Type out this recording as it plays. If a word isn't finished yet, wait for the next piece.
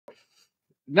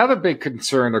Another big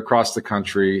concern across the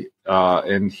country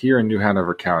and here in New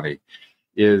Hanover County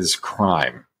is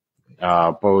crime,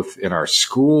 both in our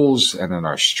schools and in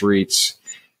our streets.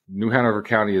 New Hanover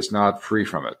County is not free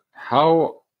from it.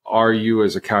 How are you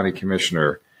as a county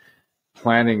commissioner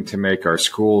planning to make our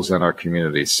schools and our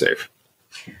communities safe?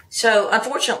 So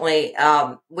unfortunately,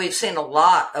 we've seen a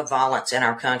lot of violence in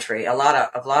our country, a lot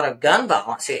of gun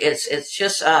violence. It's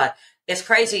just, it's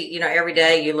crazy. You know, every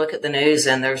day you look at the news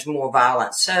and there's more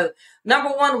violence. So number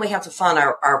one, we have to fund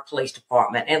our police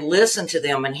department and listen to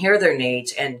them and hear their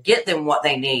needs and get them what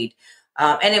they need,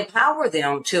 and empower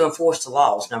them to enforce the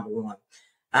laws. Number one.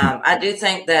 I do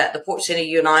think that the Port City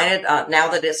United, now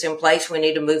that it's in place, we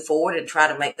need to move forward and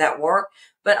try to make that work.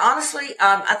 But honestly,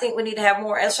 I think we need to have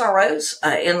more SROs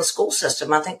in the school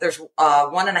system. I think there's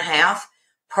 1.5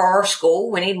 per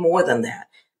school. We need more than that.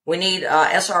 We need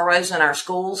SROs in our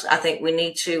schools. I think we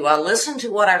need to listen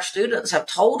to what our students have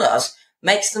told us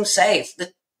makes them safe.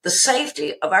 The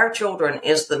safety of our children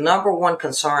is the number one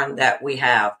concern that we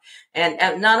have.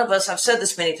 And none of us, I've said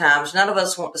this many times, none of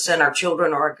us want to send our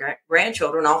children or our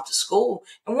grandchildren off to school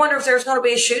and wonder if there's going to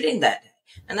be a shooting that day.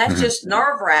 And that's just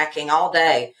nerve-wracking all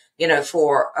day, you know,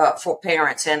 for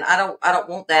parents. And I don't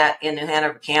want that in New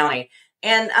Hanover County.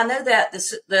 And I know that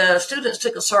the students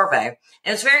took a survey,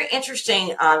 and it's very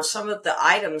interesting. Some of the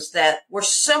items that were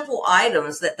simple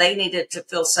items that they needed to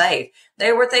feel safe.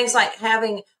 They were things like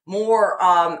having more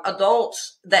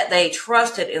adults that they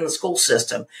trusted in the school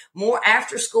system, more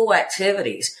after-school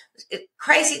activities,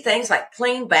 crazy things like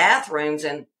clean bathrooms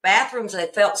and bathrooms they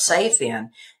felt safe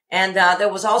in. And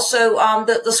there was also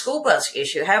the school bus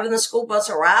issue, having the school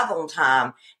bus arrive on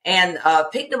time and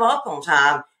pick them up on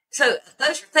time. So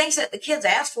those are things that the kids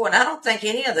asked for, and I don't think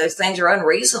any of those things are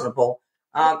unreasonable.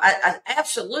 I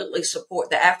absolutely support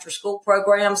the after-school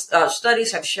programs.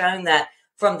 Studies have shown that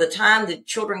from the time the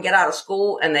children get out of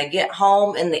school and they get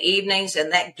home in the evenings,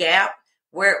 and that gap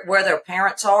where their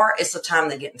parents are, is the time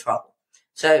they get in trouble.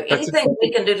 So anything we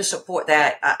can do to support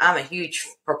that, I'm a huge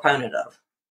proponent of.